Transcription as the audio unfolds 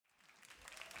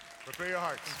Prepare your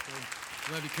hearts.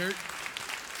 Love you, Kurt.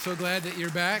 So glad that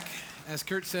you're back. As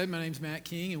Kurt said, my name's Matt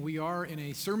King, and we are in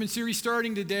a sermon series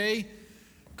starting today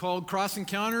called Cross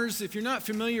Encounters. If you're not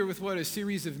familiar with what a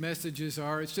series of messages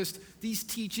are, it's just these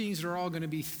teachings are all going to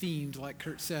be themed, like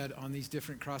Kurt said, on these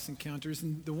different cross encounters.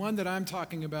 And the one that I'm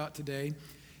talking about today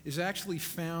is actually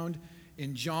found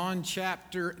in John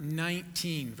chapter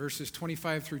 19, verses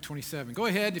 25 through 27. Go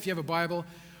ahead, if you have a Bible,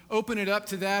 open it up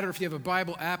to that, or if you have a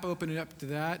Bible app, open it up to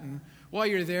that. And while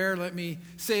you're there, let me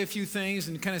say a few things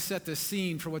and kind of set the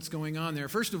scene for what's going on there.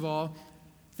 First of all,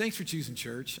 thanks for choosing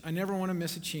church. I never want to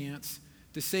miss a chance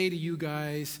to say to you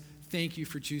guys, thank you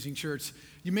for choosing church.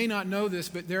 You may not know this,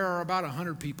 but there are about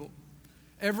 100 people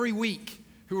every week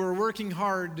who are working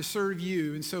hard to serve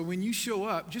you. And so when you show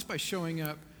up, just by showing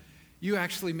up, you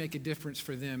actually make a difference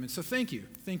for them. And so thank you.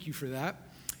 Thank you for that.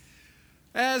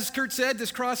 As Kurt said, this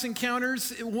cross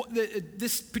encounters,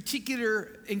 this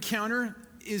particular encounter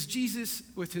is Jesus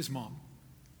with his mom.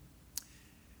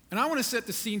 And I want to set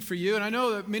the scene for you, and I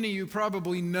know that many of you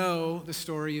probably know the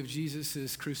story of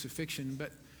Jesus' crucifixion,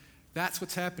 but that's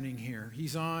what's happening here.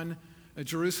 He's on a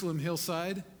Jerusalem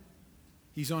hillside.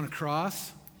 He's on a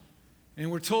cross. And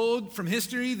we're told from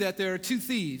history that there are two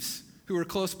thieves who are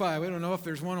close by. We don't know if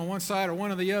there's one on one side or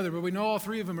one on the other, but we know all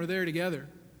three of them are there together.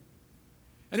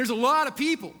 And there's a lot of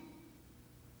people.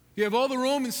 You have all the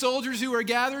Roman soldiers who are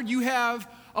gathered. You have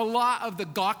a lot of the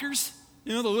gawkers,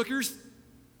 the lookers.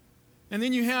 And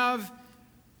then you have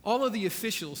all of the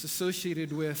officials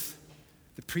associated with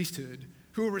the priesthood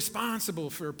who are responsible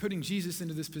for putting Jesus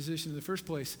into this position in the first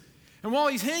place. And while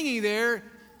he's hanging there,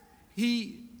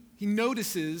 he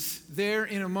notices there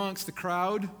in amongst the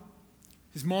crowd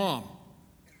his mom,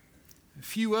 a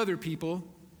few other people,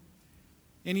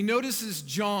 and he notices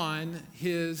John,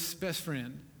 his best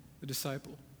friend, the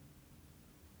disciple.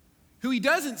 Who he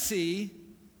doesn't see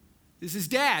is his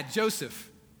dad, Joseph.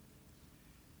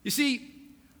 You see,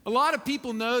 a lot of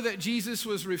people know that Jesus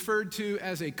was referred to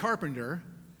as a carpenter,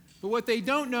 but what they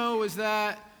don't know is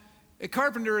that a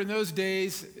carpenter in those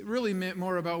days really meant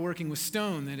more about working with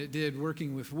stone than it did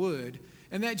working with wood,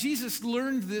 and that Jesus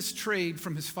learned this trade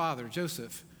from his father,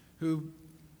 Joseph, who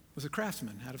was a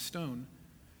craftsman out of stone.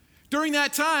 During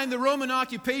that time, the Roman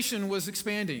occupation was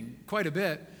expanding quite a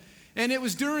bit. And it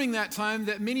was during that time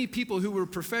that many people who were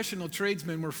professional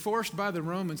tradesmen were forced by the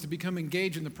Romans to become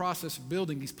engaged in the process of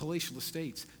building these palatial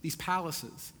estates, these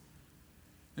palaces.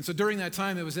 And so during that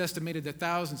time, it was estimated that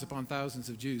thousands upon thousands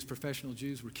of Jews, professional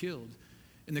Jews, were killed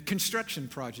in the construction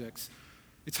projects.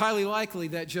 It's highly likely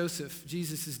that Joseph,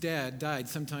 Jesus' dad, died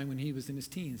sometime when he was in his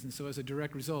teens. And so as a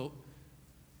direct result,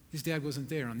 his dad wasn't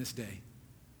there on this day.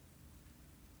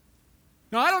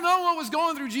 Now, I don't know what was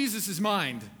going through Jesus'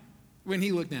 mind when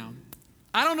he looked down.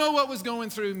 I don't know what was going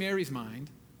through Mary's mind.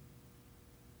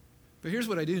 But here's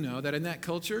what I do know, that in that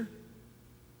culture,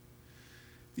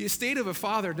 the estate of a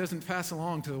father doesn't pass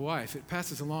along to the wife. It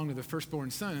passes along to the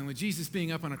firstborn son. And with Jesus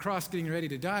being up on a cross getting ready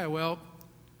to die, well,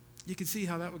 you can see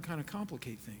how that would kind of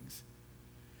complicate things.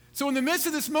 So in the midst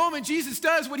of this moment, Jesus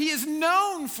does what he is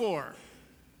known for.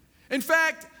 In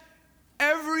fact,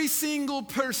 every single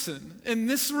person in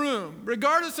this room,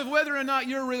 regardless of whether or not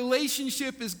your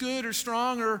relationship is good or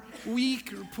strong or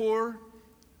weak or poor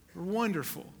or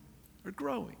wonderful or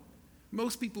growing,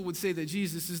 most people would say that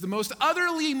Jesus is the most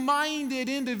utterly minded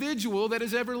individual that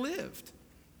has ever lived.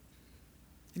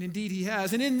 And indeed he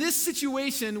has. And in this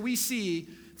situation, we see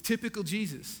typical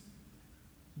Jesus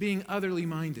being utterly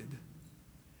minded.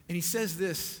 And he says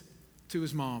this to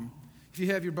his mom. If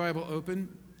you have your Bible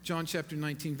open, John chapter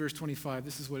 19, verse 25,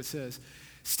 this is what it says.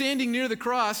 Standing near the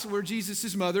cross were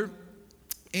Jesus' mother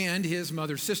and his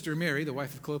mother's sister, Mary, the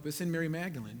wife of Clopas, and Mary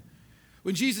Magdalene.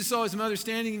 When Jesus saw his mother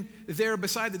standing there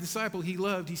beside the disciple he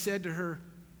loved, he said to her,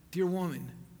 "Dear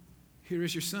woman, here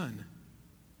is your son."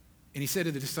 And he said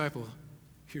to the disciple,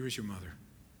 "Here is your mother."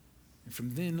 And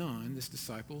from then on, this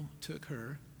disciple took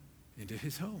her into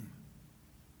his home.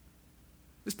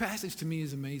 This passage to me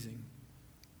is amazing.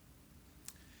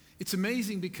 It's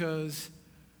amazing because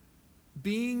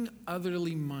being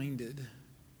otherly minded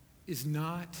is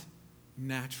not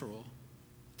natural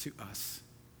to us,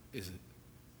 is it?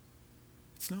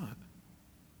 It's not.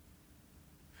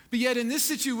 But yet in this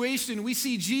situation, we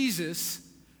see Jesus,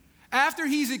 after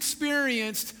he's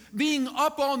experienced being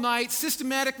up all night,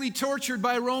 systematically tortured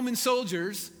by Roman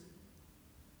soldiers,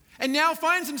 and now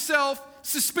finds himself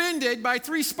suspended by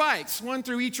 3 spikes, one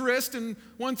through each wrist and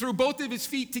one through both of his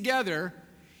feet together,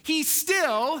 he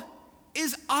still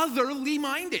is otherly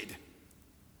minded.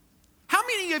 How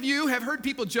many of you have heard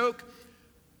people joke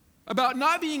about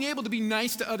not being able to be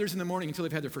nice to others in the morning until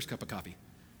they've had their first cup of coffee?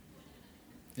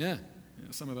 Yeah,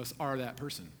 some of us are that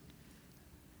person.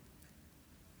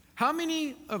 How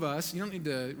many of us, you don't need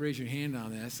to raise your hand on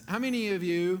this, how many of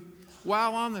you,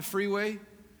 while on the freeway,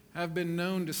 have been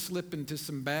known to slip into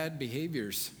some bad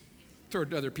behaviors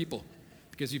toward other people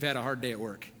because you've had a hard day at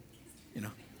work? You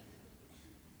know?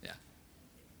 Yeah.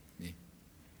 Me.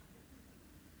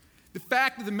 The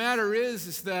fact of the matter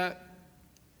is that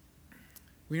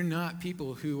we're not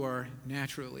people who are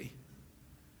naturally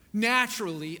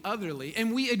otherly,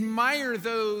 and we admire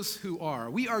those who are.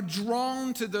 We are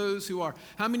drawn to those who are.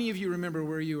 How many of you remember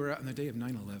where you were at on the day of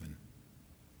 9/11?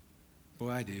 Boy,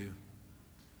 I do.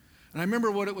 And I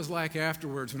remember what it was like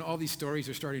afterwards when all these stories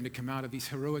are starting to come out of these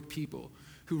heroic people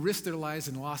who risked their lives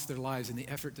and lost their lives in the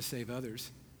effort to save others.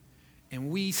 And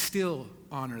we still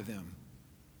honor them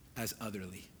as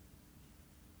otherly.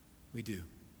 We do.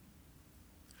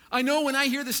 I know when I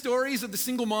hear the stories of the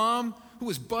single mom who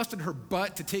was busting her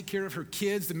butt to take care of her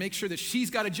kids, to make sure that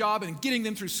she's got a job and getting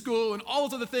them through school and all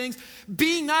those other things,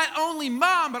 being not only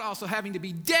mom, but also having to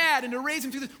be dad and to raise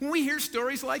them through this. When we hear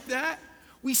stories like that,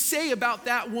 we say about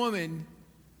that woman,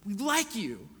 we like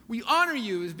you. We honor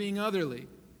you as being otherly.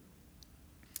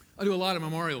 I do a lot of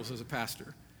memorials as a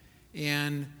pastor.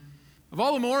 And of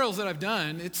all the memorials that I've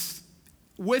done, it's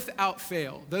without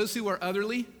fail. Those who are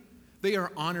otherly, they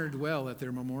are honored well at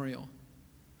their memorial.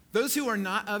 Those who are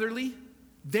not otherly,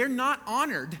 they're not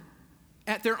honored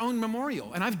at their own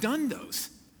memorial. And I've done those.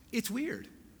 It's weird.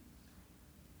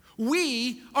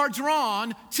 We are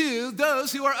drawn to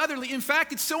those who are otherly. In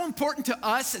fact, it's so important to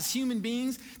us as human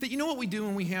beings that you know what we do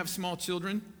when we have small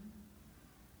children?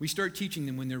 We start teaching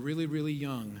them when they're really, really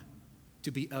young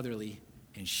to be otherly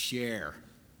and share.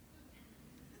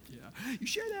 Yeah, you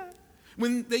share that.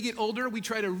 When they get older, we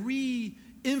try to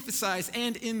re-emphasize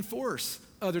and enforce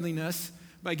otherliness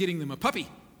by getting them a puppy.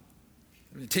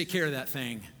 Take care of that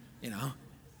thing,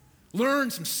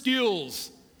 Learn some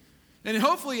skills. And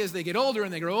hopefully as they get older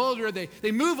and they grow older,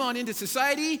 they move on into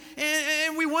society,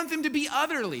 and we want them to be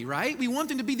otherly, right? We want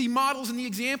them to be the models and the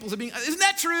examples of being, isn't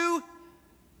that true?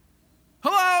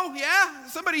 Hello? Yeah?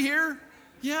 Somebody here?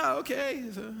 Yeah, okay.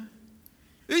 So,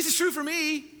 this is true for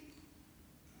me.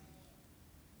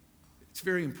 It's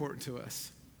very important to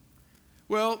us.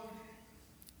 Well,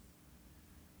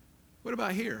 what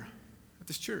about here at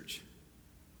this church?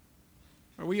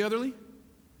 Are we otherly?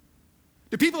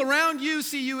 Do people around you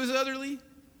see you as otherly?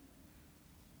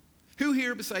 Who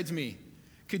here besides me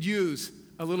could use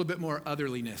a little bit more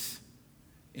otherliness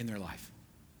in their life?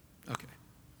 Okay.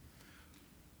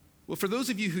 Well, for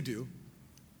those of you who do,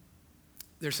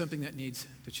 there's something that needs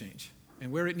to change.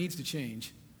 And where it needs to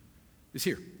change is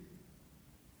here.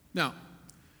 Now,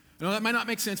 I know that might not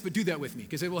make sense, but do that with me,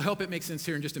 because it will help it make sense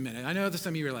here in just a minute. I know that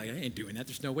some of you are like, I ain't doing that.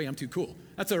 There's no way. I'm too cool.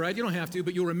 That's all right. You don't have to,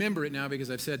 but you'll remember it now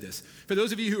because I've said this. For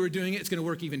those of you who are doing it, it's going to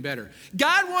work even better.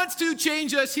 God wants to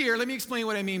change us here. Let me explain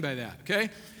what I mean by that,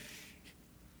 okay?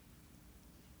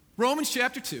 Romans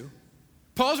chapter 2.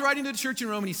 Paul's writing to the church in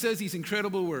Rome, and he says these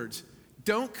incredible words.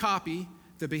 Don't copy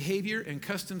the behavior and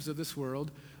customs of this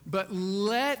world, but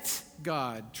let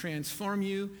God transform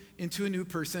you into a new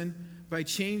person by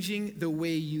changing the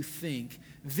way you think.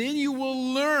 Then you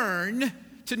will learn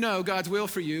to know God's will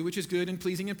for you, which is good and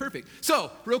pleasing and perfect.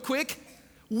 So, real quick,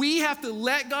 we have to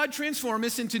let God transform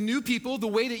us into new people. The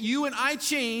way that you and I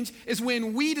change is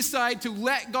when we decide to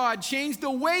let God change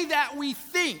the way that we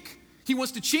think. He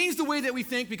wants to change the way that we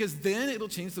think because then it'll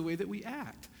change the way that we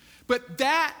act. But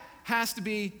that has to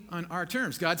be on our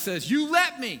terms. God says, you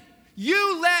let me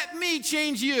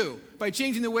change you by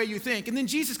changing the way you think. And then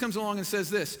Jesus comes along and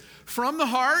says this, from the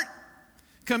heart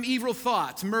come evil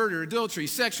thoughts, murder, adultery,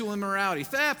 sexual immorality,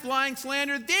 theft, lying,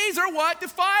 slander. These are what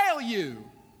defile you.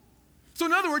 So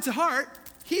in other words, the heart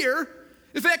here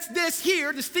affects this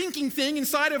thinking thing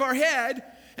inside of our head.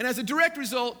 And as a direct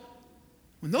result,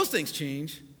 when those things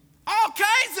change, all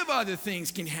kinds of other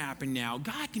things can happen now.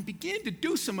 God can begin to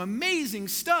do some amazing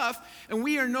stuff, and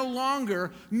we are no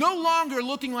longer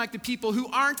looking like the people who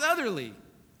aren't otherly.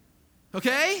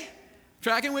 Okay?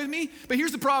 Tracking with me? But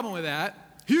here's the problem with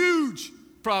that. Huge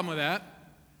problem with that.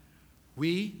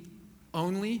 We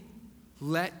only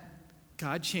let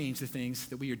God change the things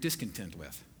that we are discontent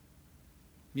with.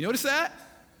 You notice that?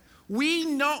 We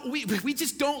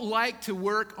just don't like to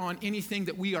work on anything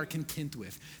that we are content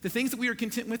with. The things that we are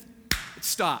content with, it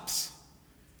stops.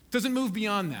 Doesn't move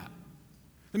beyond that.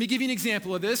 Let me give you an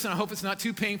example of this, and I hope it's not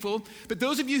too painful. But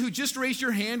those of you who just raised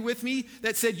your hand with me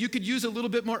that said you could use a little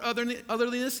bit more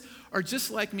otherliness are just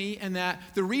like me, and that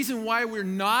the reason why we're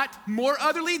not more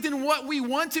otherly than what we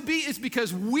want to be is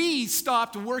because we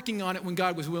stopped working on it when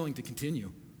God was willing to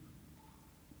continue.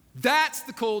 That's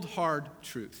the cold, hard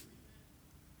truth.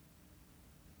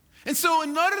 And so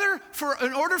in order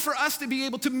for us to be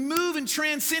able to move and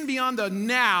transcend beyond the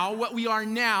now, what we are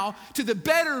now, to the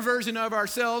better version of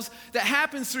ourselves that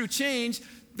happens through change,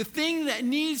 the thing that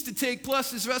needs to take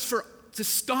place is for us to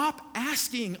stop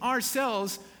asking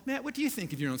ourselves, Matt, what do you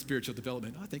think of your own spiritual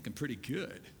development? Oh, I think I'm pretty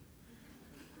good.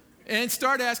 And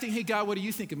start asking, hey, God, what do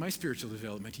you think of my spiritual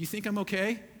development? Do you think I'm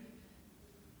okay?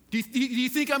 Do you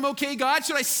think I'm okay, God?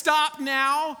 Should I stop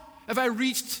now? Have I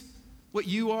reached what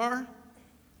you are?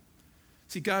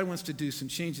 See, God wants to do some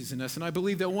changes in us, and I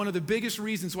believe that one of the biggest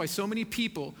reasons why so many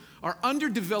people are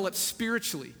underdeveloped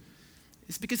spiritually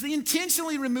is because they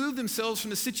intentionally remove themselves from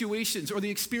the situations or the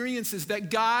experiences that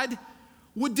God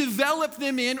would develop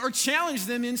them in or challenge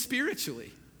them in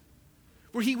spiritually,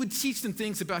 where he would teach them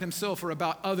things about himself or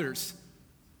about others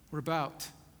or about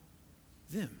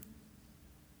them.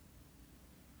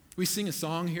 We sing a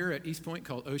song here at East Point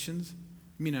called Oceans.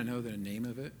 You may not know the name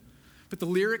of it. But the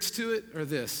lyrics to it are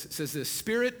this. It says this,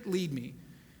 Spirit, lead me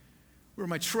where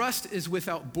my trust is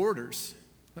without borders.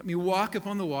 Let me walk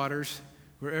upon the waters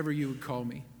wherever you would call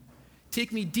me.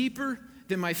 Take me deeper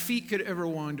than my feet could ever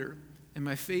wander, and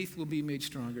my faith will be made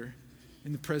stronger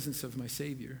in the presence of my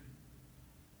Savior.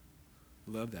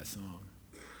 I love that song.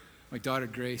 My daughter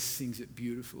Grace sings it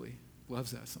beautifully.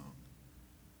 Loves that song.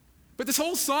 But this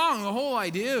whole song, the whole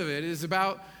idea of it is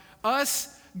about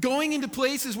us going into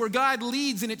places where God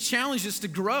leads, and it challenges us to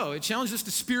grow. It challenges us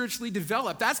to spiritually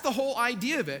develop. That's the whole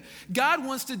idea of it. God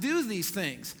wants to do these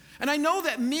things. And I know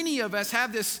that many of us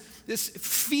have this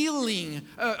feeling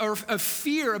of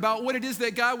fear about what it is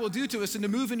that God will do to us and to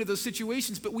move into those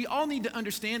situations. But we all need to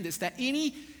understand this, that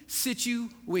any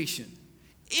situation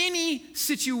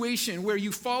where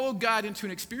you follow God into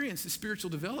an experience is spiritual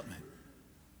development.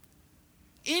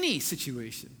 Any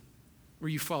situation where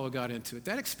you follow God into it,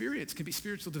 that experience can be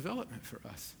spiritual development for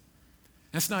us.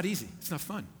 That's not easy. It's not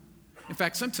fun. In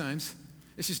fact, sometimes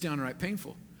it's just downright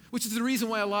painful, which is the reason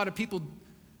why a lot of people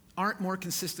aren't more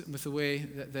consistent with the way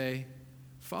that they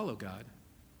follow God.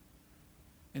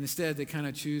 And instead, they kind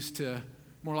of choose to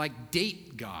more like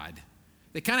date God.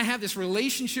 They kind of have this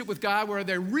relationship with God where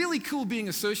they're really cool being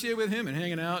associated with him and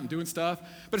hanging out and doing stuff,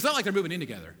 but it's not like they're moving in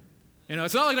together.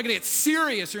 It's not like they're going to get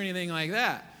serious or anything like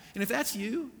that. And if that's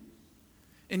you,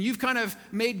 and you've kind of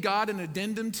made God an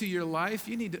addendum to your life,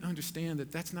 you need to understand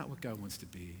that that's not what God wants to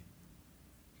be.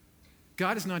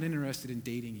 God is not interested in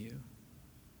dating you.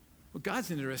 What God's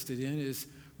interested in is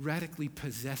radically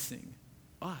possessing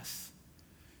us,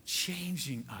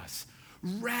 changing us,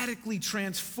 radically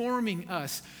transforming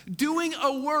us, doing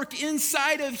a work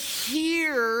inside of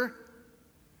here.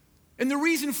 And the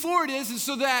reason for it is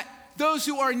so that those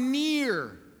who are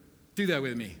near do that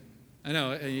with me. I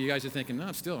know, you guys are thinking,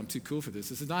 no, I'm too cool for this.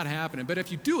 This is not happening. But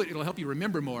if you do it, it'll help you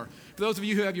remember more. For those of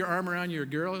you who have your arm around your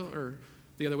girl or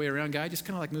the other way around guy, just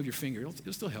kind of like move your finger.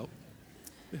 It'll still help.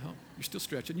 It'll help. You're still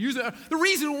stretching. The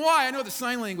reason why, I know the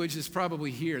sign language is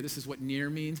probably here. This is what near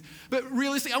means. But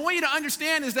realistically, I want you to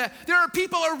understand is that there are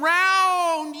people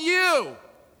around you,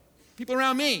 people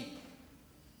around me,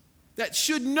 that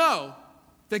should know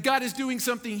that God is doing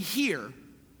something here.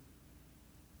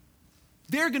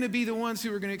 They're going to be the ones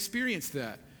who are going to experience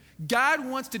that. God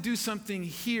wants to do something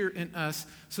here in us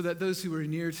so that those who are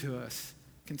near to us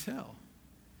can tell.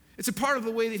 It's a part of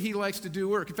the way that he likes to do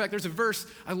work. In fact, there's a verse,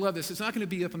 I love this. It's not going to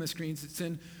be up on the screens. It's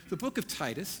in the book of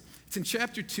Titus. It's in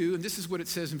chapter 2, and this is what it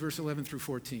says in verse 11 through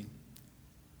 14.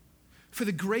 For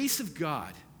the grace of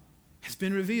God has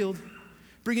been revealed,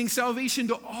 bringing salvation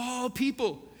to all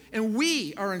people. And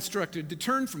we are instructed to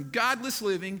turn from godless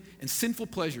living and sinful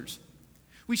pleasures.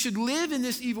 We should live in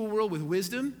this evil world with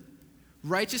wisdom,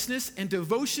 righteousness, and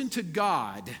devotion to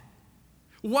God,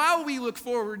 while we look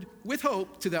forward with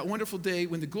hope to that wonderful day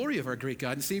when the glory of our great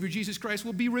God and Savior Jesus Christ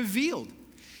will be revealed.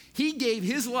 He gave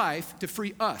his life to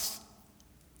free us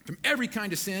from every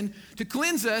kind of sin, to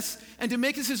cleanse us, and to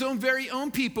make us his own very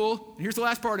own people, and here's the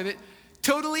last part of it,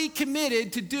 totally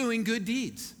committed to doing good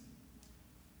deeds.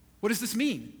 What does this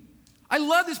mean? I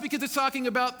love this because it's talking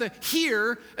about the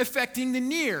here affecting the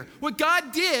near. What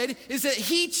God did is that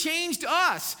he changed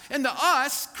us. And the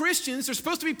us, Christians, are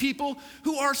supposed to be people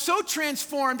who are so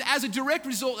transformed as a direct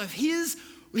result of his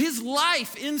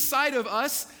life inside of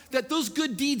us that those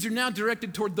good deeds are now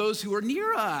directed toward those who are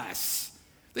near us.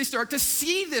 They start to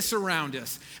see this around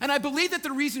us. And I believe that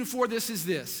the reason for this is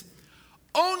this.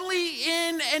 Only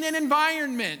in an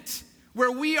environment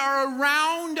where we are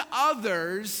around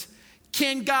others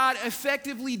can God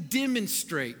effectively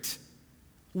demonstrate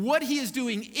what he is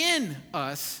doing in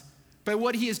us by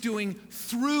what he is doing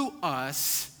through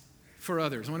us for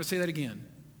others. I want to say that again.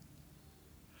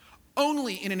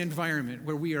 Only in an environment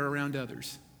where we are around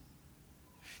others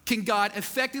can God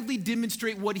effectively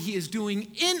demonstrate what he is doing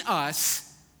in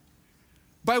us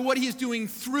by what he is doing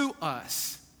through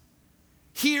us,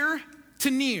 here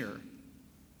to near.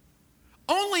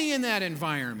 Only in that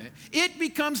environment, it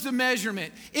becomes the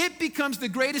measurement. It becomes the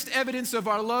greatest evidence of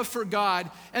our love for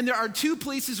God. And there are two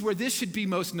places where this should be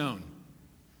most known.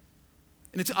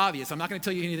 And it's obvious. I'm not going to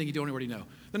tell you anything you don't already know.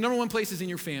 The number one place is in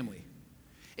your family.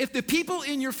 If the people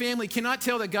in your family cannot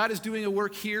tell that God is doing a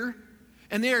work here,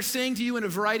 and they are saying to you in a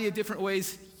variety of different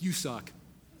ways, you suck,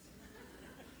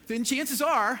 then chances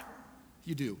are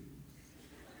you do.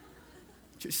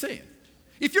 Just saying.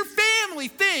 If your family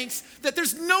thinks that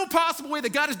there's no possible way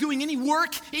that God is doing any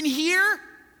work in here,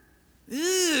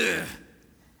 that's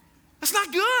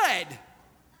not good.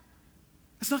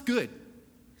 That's not good.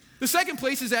 The second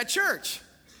place is at church.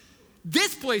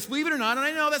 This place, believe it or not, and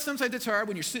I know that sometimes it's hard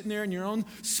when you're sitting there in your own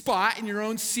spot, in your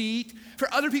own seat,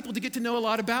 for other people to get to know a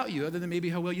lot about you, other than maybe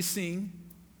how well you sing.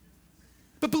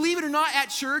 But believe it or not, at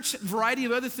church, a variety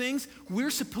of other things,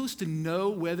 we're supposed to know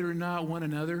whether or not one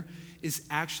another is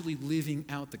actually living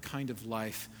out the kind of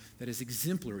life that is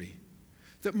exemplary,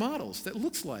 that models, that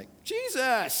looks like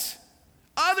Jesus,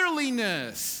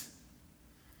 otherliness.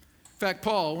 In fact,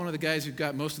 Paul, one of the guys who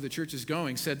got most of the churches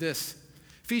going, said this,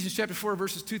 Ephesians chapter 4,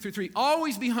 verses 2 through 3,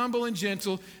 always be humble and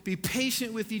gentle, be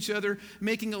patient with each other,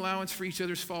 making allowance for each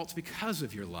other's faults because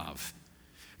of your love.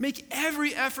 Make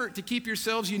every effort to keep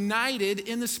yourselves united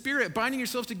in the Spirit, binding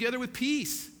yourselves together with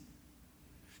peace.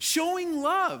 Showing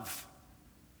love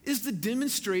is the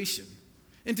demonstration.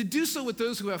 And to do so with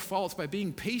those who have faults by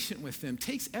being patient with them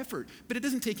takes effort, but it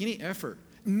doesn't take any effort,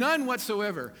 none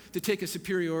whatsoever, to take a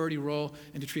superiority role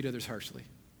and to treat others harshly.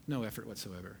 No effort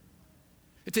whatsoever.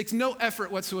 It takes no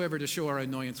effort whatsoever to show our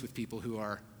annoyance with people who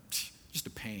are just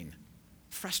a pain,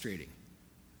 frustrating.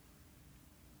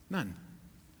 None.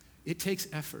 It takes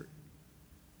effort.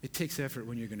 It takes effort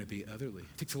when you're going to be otherly.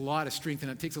 It takes a lot of strength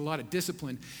and it takes a lot of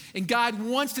discipline. And God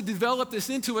wants to develop this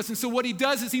into us. And so what he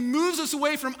does is he moves us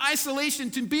away from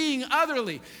isolation to being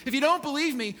otherly. If you don't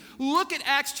believe me, look at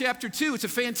Acts chapter 2. It's a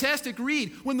fantastic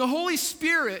read. When the Holy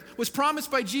Spirit was promised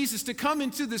by Jesus to come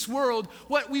into this world,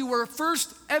 what we were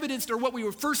first evidenced or what we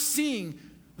were first seeing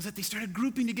was that they started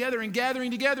grouping together and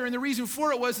gathering together. And the reason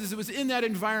for it was it was in that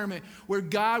environment where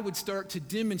God would start to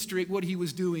demonstrate what he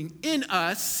was doing in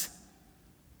us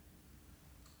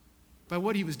by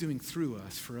what he was doing through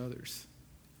us for others.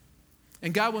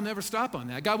 And God will never stop on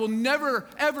that. God will never,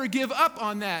 ever give up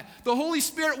on that. The Holy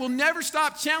Spirit will never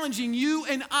stop challenging you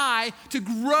and I to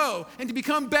grow and to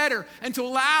become better and to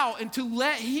allow and to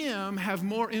let him have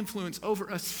more influence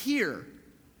over us here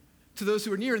to those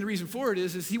who are near. And the reason for it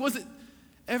is he wasn't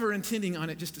ever intending on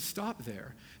it just to stop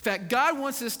there. In fact, God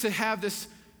wants us to have this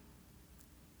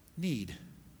need.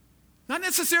 Not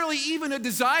necessarily even a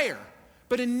desire,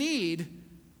 but a need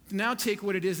to now take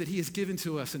what it is that he has given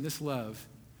to us in this love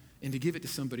and to give it to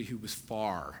somebody who was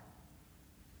far.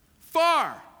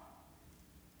 Far.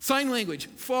 Sign language,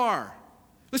 far.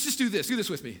 Let's just do this. Do this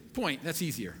with me. Point. That's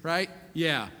easier, right?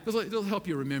 Yeah. It'll help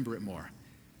you remember it more.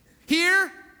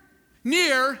 Here,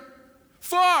 near,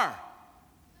 far.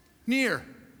 Near,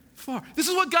 far. This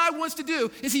is what God wants to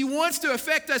do, is he wants to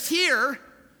affect us here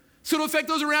so it'll affect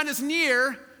those around us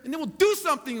near, and then we'll do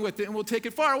something with it and we'll take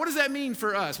it far. What does that mean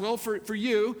for us? Well, for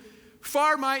you,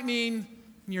 far might mean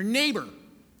your neighbor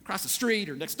across the street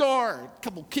or next door, or a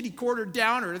couple kitty corner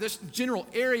down, or this general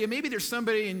area. Maybe there's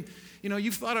somebody, and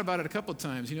you've thought about it a couple of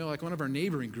times, like one of our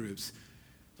neighboring groups.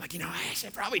 Like, I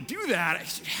should probably do that.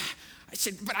 I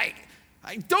should, but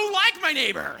I don't like my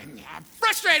neighbor. And I'm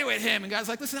frustrated with him. And God's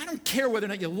like, listen, I don't care whether or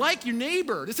not you like your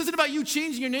neighbor. This isn't about you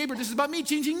changing your neighbor. This is about me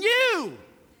changing you.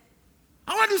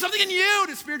 I want to do something in you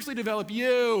to spiritually develop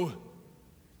you.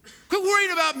 Quit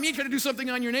worrying about me trying to do something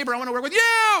on your neighbor. I want to work with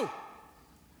you.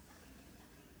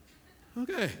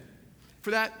 Okay.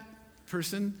 For that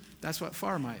person, that's what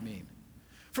far might mean.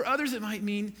 For others, it might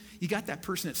mean you got that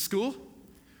person at school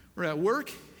or at work,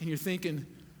 and you're thinking,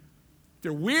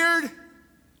 they're weird.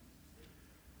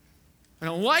 I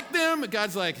don't like them. But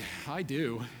God's like, I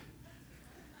do.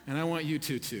 And I want you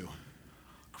to too.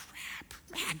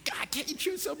 Man, God, can't you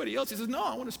choose somebody else? He says, no,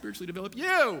 I want to spiritually develop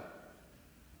you.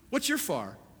 What's your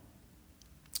far?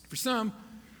 For some,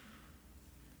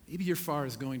 maybe your far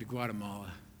is going to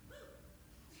Guatemala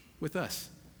with us,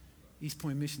 East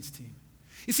Point Missions Team.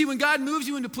 You see, when God moves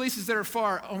you into places that are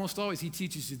far, almost always he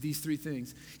teaches you these three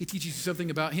things. He teaches you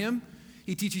something about him,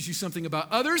 he teaches you something about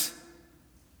others,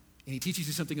 and he teaches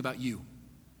you something about you.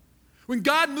 When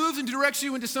God moves and directs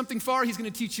you into something far, he's going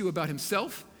to teach you about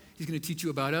himself, he's going to teach you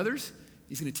about others,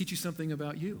 he's going to teach you something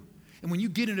about you. And when you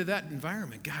get into that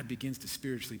environment, God begins to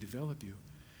spiritually develop you.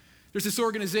 There's this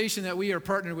organization that we are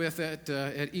partnered with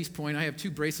at East Point. I have 2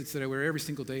 bracelets that I wear every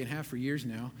single day and have for years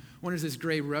now. One is this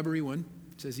gray rubbery one.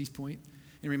 It says East Point.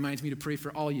 And it reminds me to pray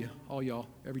for all y'all,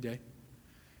 every day.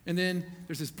 And then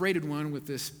there's this braided one with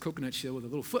this coconut shell with a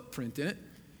little footprint in it.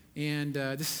 And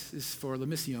this is for La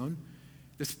Misión,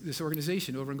 this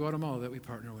organization over in Guatemala that we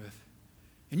partner with.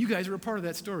 And you guys are a part of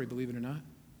that story, believe it or not.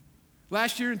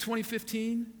 Last year in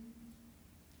 2015,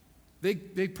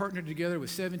 they partnered together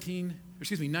with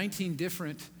 19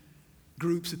 different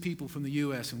groups of people from the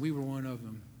U.S., and we were one of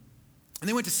them. And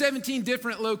they went to 17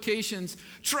 different locations,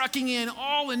 trucking in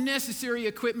all the necessary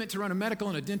equipment to run a medical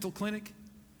and a dental clinic,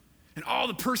 and all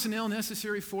the personnel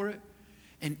necessary for it.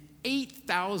 And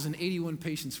 8,081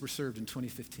 patients were served in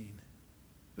 2015.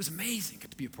 It was amazing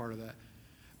to be a part of that.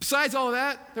 Besides all of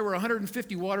that, there were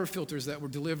 150 water filters that were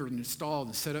delivered and installed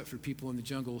and set up for people in the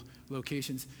jungle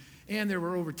locations. And there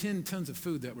were over 10 tons of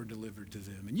food that were delivered to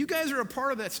them. And you guys are a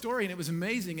part of that story, and it was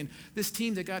amazing. And this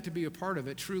team that got to be a part of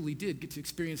it truly did get to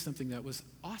experience something that was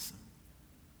awesome.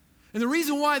 And the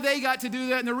reason why they got to do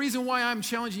that, and the reason why I'm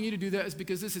challenging you to do that, is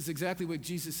because this is exactly what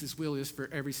Jesus' will is for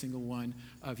every single one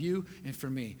of you and for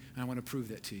me. And I want to prove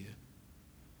that to you.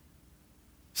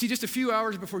 See, just a few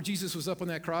hours before Jesus was up on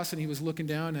that cross and he was looking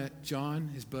down at John,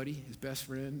 his buddy, his best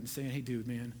friend, and saying, "Hey, dude,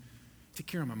 man, take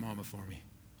care of my mama for me."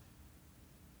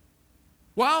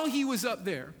 While he was up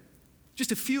there,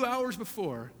 just a few hours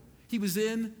before, he was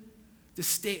in the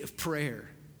state of prayer,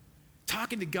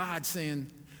 talking to God, saying,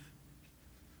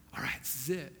 "All right, this is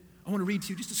it. I want to read to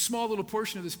you just a small little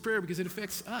portion of this prayer because it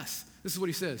affects us." This is what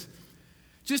he says.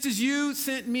 "Just as you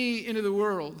sent me into the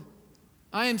world,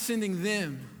 I am sending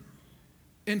them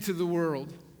into the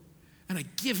world. And I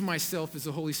give myself as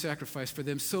a holy sacrifice for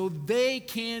them so they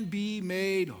can be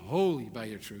made holy by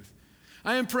your truth.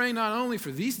 I am praying not only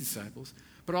for these disciples,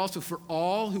 but also for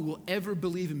all who will ever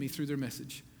believe in me through their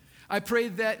message. I pray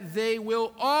that they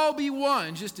will all be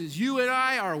one, just as you and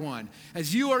I are one.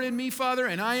 As you are in me, Father,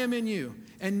 and I am in you.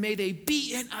 And may they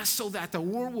be in us so that the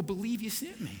world will believe you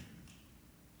sent me."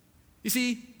 You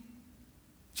see,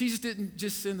 Jesus didn't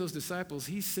just send those disciples.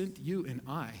 He sent you and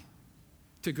I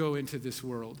to go into this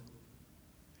world.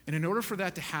 And in order for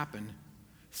that to happen,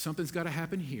 something's got to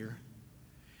happen here.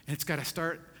 And it's got to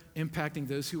start impacting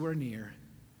those who are near.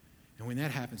 And when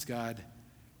that happens, God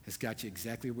has got you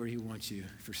exactly where he wants you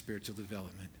for spiritual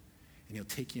development. And he'll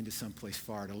take you into some place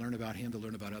far to learn about him, to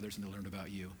learn about others, and to learn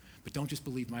about you. But don't just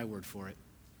believe my word for it.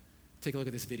 Take a look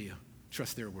at this video.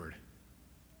 Trust their word.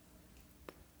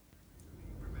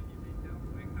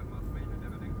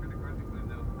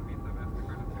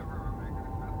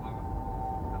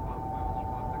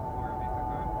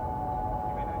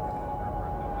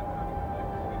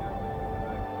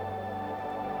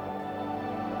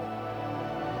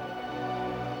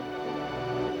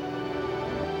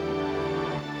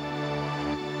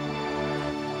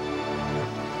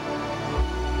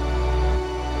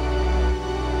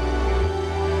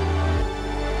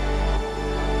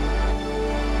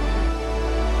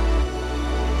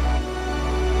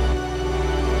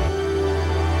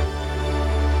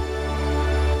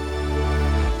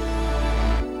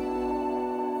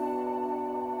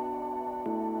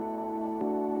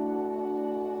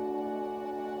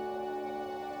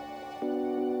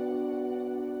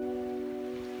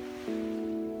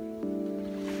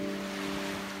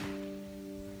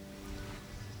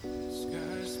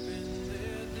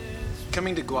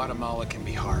 Coming to Guatemala can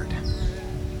be hard.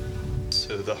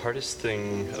 So the hardest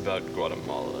thing about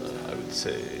Guatemala, I would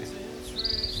say,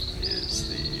 is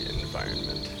the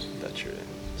environment that you're in.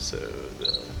 So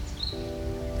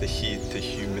the heat, the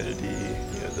humidity,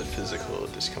 the physical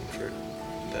discomfort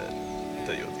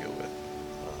that you'll deal with.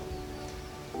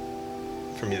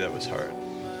 For me, that was hard.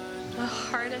 The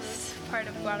hardest part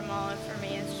of Guatemala for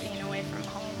me is being away from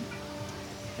home,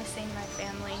 missing my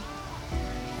family,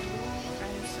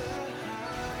 friends.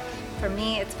 For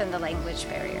me, it's been the language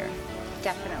barrier,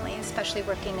 definitely, especially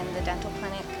working in the dental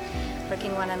clinic,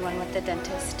 working one-on-one with the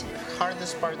dentist.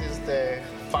 Hardest part is the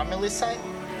family side,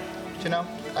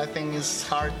 I think it's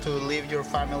hard to leave your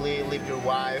family, leave your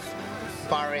wife,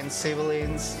 parents,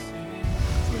 siblings.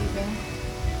 Leaving.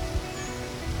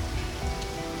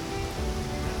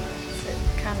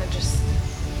 It kind of just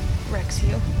wrecks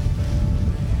you.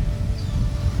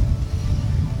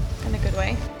 In a good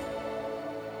way.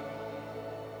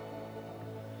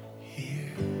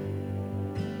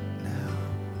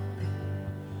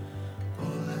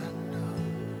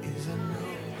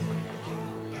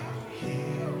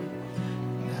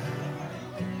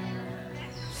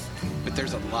 But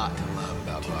there's a lot to love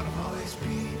about Guatemala.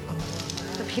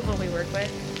 The people we work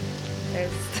with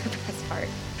is the best part.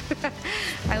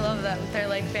 I love them. They're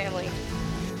like family.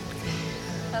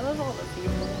 I love all the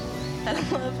people. I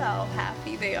love how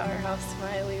happy they are, how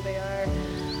smiley they are,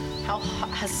 how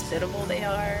hospitable they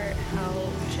are, how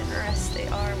generous they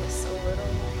are with so little.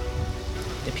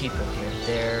 The people here,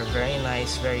 they're very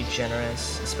nice, very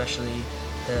generous, especially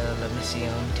the La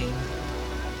Mission team.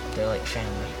 They're like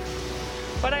family.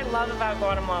 What I love about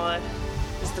Guatemala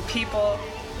is the people,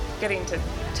 getting to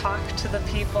talk to the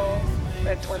people,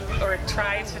 or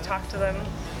try to talk to them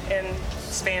in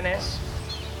Spanish.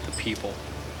 The people.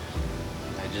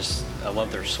 I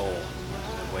love their soul,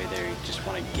 the way they just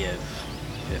want to give.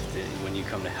 When you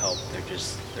come to help,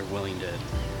 they're willing to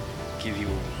give you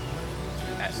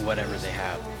whatever they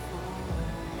have.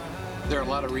 There are a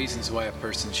lot of reasons why a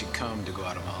person should come to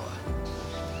Guatemala.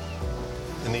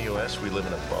 In the U.S., we live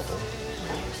in a bubble,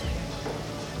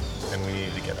 and we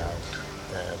need to get out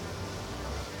and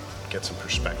get some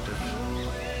perspective.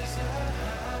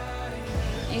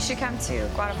 You should come to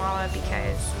Guatemala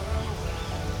because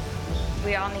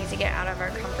we all need to get out of our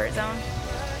comfort zone,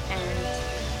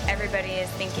 and everybody is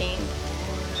thinking,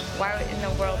 why in the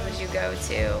world would you go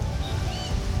to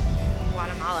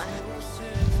Guatemala?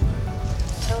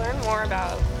 To learn more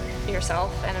about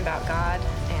yourself and about God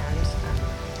and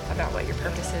about what your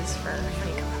purpose is for when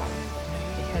you come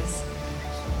home, because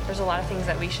there's a lot of things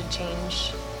that we should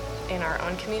change in our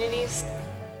own communities.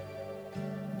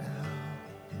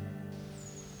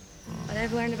 What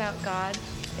I've learned about God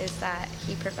is that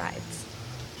He provides.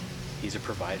 He's a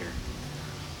provider.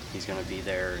 He's going to be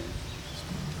there, and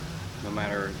no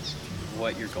matter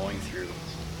what you're going through,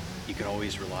 you can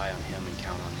always rely on Him and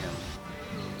count on Him.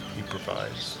 He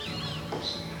provides.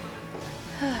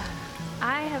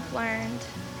 I have learned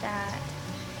that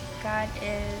God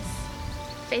is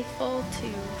faithful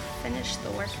to finish the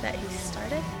work that He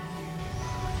started.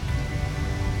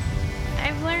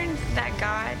 I've learned that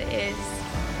God is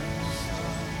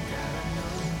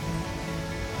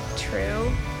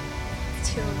true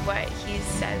to what He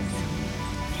says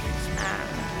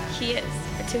He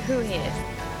is, to who He is.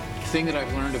 The thing that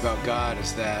I've learned about God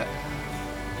is that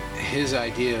His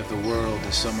idea of the world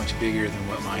is so much bigger than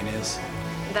what mine is.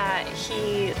 That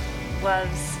He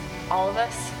loves all of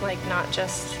us, like not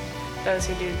just those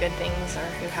who do good things or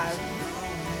who have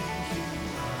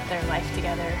their life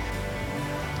together.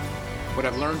 What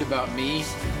I've learned about me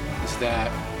is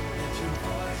that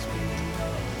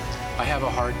I have a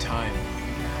hard time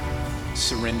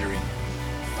surrendering.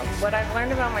 What I've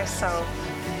learned about myself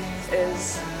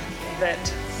is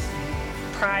that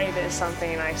pride is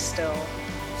something I still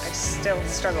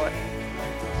struggle with.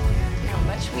 How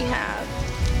much we have,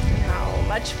 and how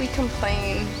much we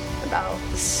complain about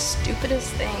the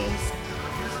stupidest things.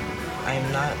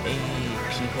 I'm not a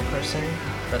people person,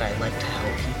 but I like to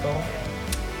help people.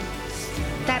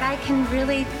 That I can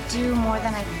really do more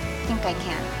than I think I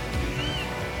can.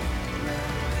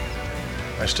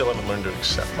 I still haven't learned to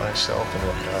accept myself and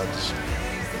what God's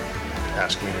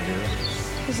asked me to do.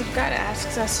 Because if God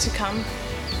asks us to come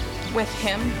with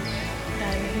Him,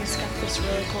 then He's got this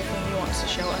really cool thing He wants to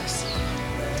show us.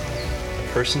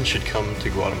 A person should come to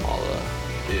Guatemala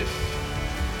if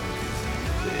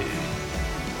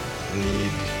they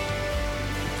need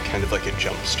kind of like a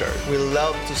jump start. We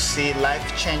love to see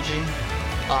life changing,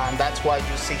 and that's why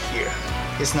you see here.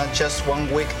 It's not just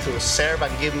 1 week to serve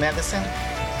and give medicine.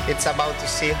 It's about to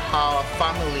see how a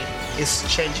family is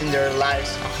changing their lives.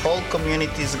 A whole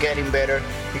community is getting better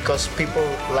because people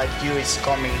like you is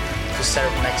coming to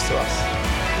serve next to us.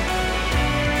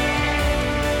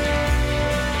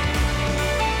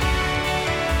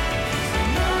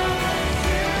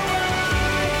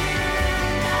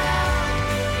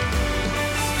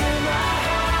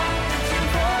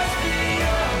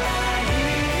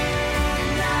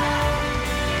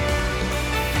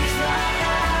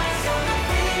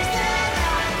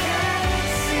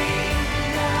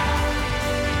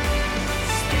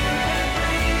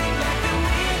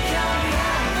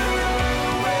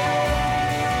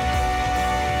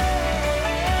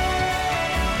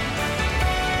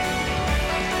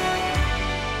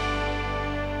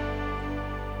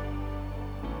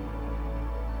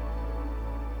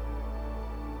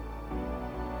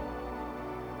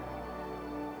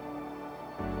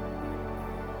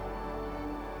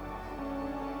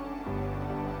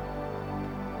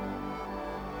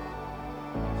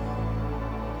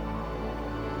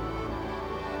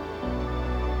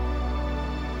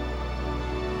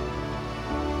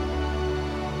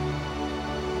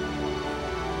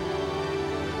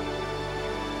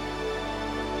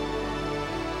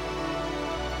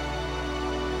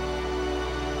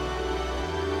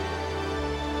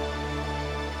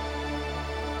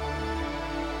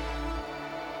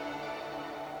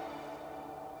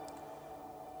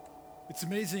 It's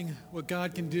amazing what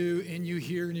God can do in you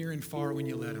here, near, and far when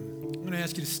you let him. I'm going to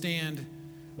ask you to stand.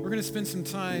 We're going to spend some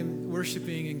time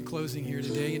worshiping and closing here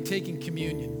today and taking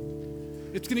communion.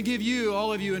 It's going to give you,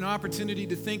 all of you, an opportunity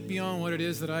to think beyond what it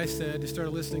is that I said, to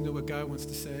start listening to what God wants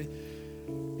to say,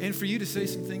 and for you to say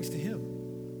some things to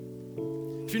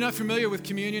him. If you're not familiar with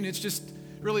communion, it's just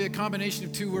really a combination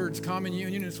of two words, common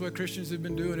union. It's what Christians have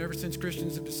been doing ever since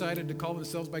Christians have decided to call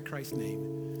themselves by Christ's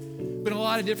name. Been a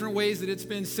lot of different ways that it's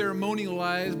been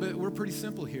ceremonialized, but we're pretty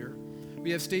simple here.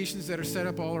 We have stations that are set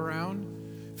up all around.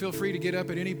 Feel free to get up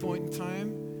at any point in time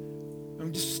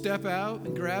and just step out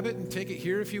and grab it and take it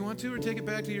here if you want to, or take it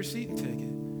back to your seat and take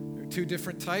it. There are two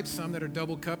different types, some that are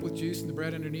double cup with juice and the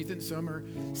bread underneath it, and some are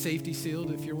safety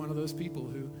sealed if you're one of those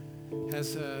people who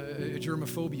has a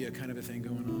germophobia kind of a thing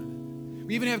going on.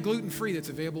 We even have gluten-free that's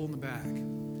available in the back.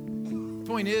 The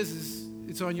point is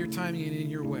it's on your timing and in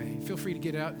your way. Feel free to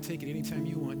get out and take it anytime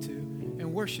you want to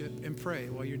and worship and pray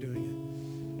while you're doing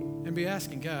it. And be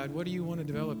asking God, what do you want to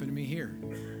develop in me here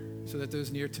so that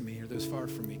those near to me or those far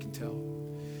from me can tell?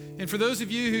 And for those of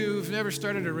you who've never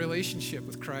started a relationship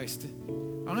with Christ,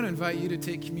 I'm going to invite you to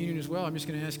take communion as well. I'm just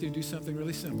going to ask you to do something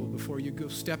really simple before you go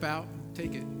step out and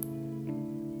take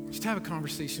it. Just have a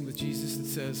conversation with Jesus that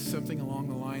says something along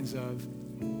the lines of,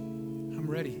 I'm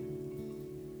ready.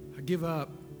 I give up.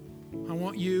 I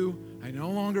want you. I no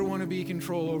longer want to be in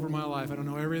control over my life. I don't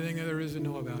know everything that there is to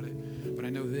know about it, but I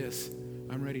know this.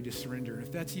 I'm ready to surrender. If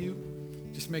that's you,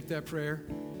 just make that prayer.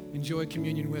 Enjoy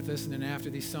communion with us, and then after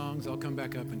these songs, I'll come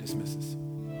back up and dismiss us.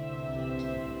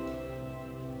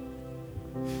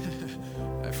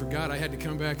 I forgot I had to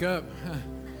come back up.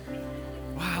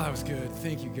 Wow, that was good.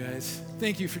 Thank you, guys.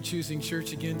 Thank you for choosing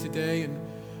church again today, and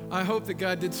I hope that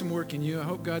God did some work in you. I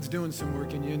hope God's doing some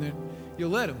work in you, and that you'll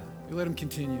let him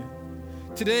continue.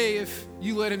 Today, if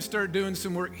you let him start doing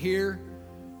some work here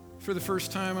for the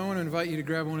first time, I want to invite you to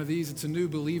grab one of these. It's a new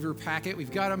believer packet.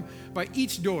 We've got them by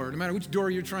each door. No matter which door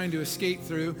you're trying to escape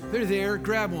through, they're there.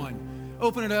 Grab one.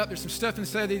 Open it up. There's some stuff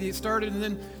inside that you get started, and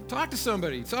then talk to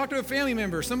somebody. Talk to a family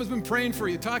member. Someone's been praying for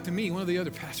you. Talk to me, one of the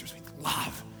other pastors. We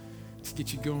love to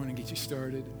get you going and get you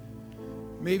started.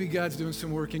 Maybe God's doing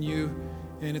some work in you,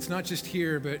 and it's not just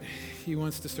here, but he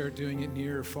wants to start doing it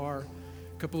near or far.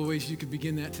 A couple of ways you could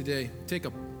begin that today. Take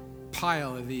a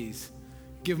pile of these.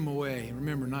 Give them away.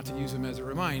 Remember not to use them as a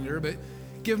reminder, but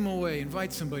give them away.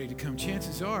 Invite somebody to come.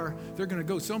 Chances are they're going to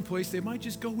go someplace. They might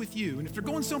just go with you. And if they're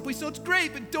going someplace, so it's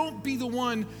great, but don't be the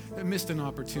one that missed an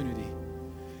opportunity.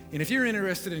 And if you're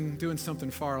interested in doing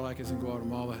something far like us in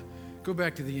Guatemala, go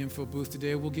back to the info booth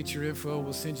today. We'll get your info.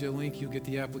 We'll send you a link. You'll get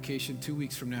the application 2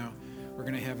 weeks from now. We're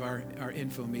going to have our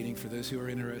info meeting for those who are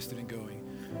interested in going.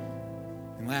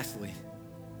 And lastly,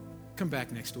 come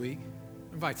back next week.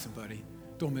 Invite somebody.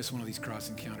 Don't miss one of these cross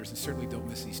encounters, and certainly don't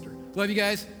miss Easter. Love you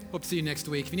guys. Hope to see you next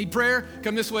week. If you need prayer,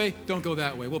 come this way. Don't go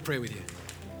that way. We'll pray with you.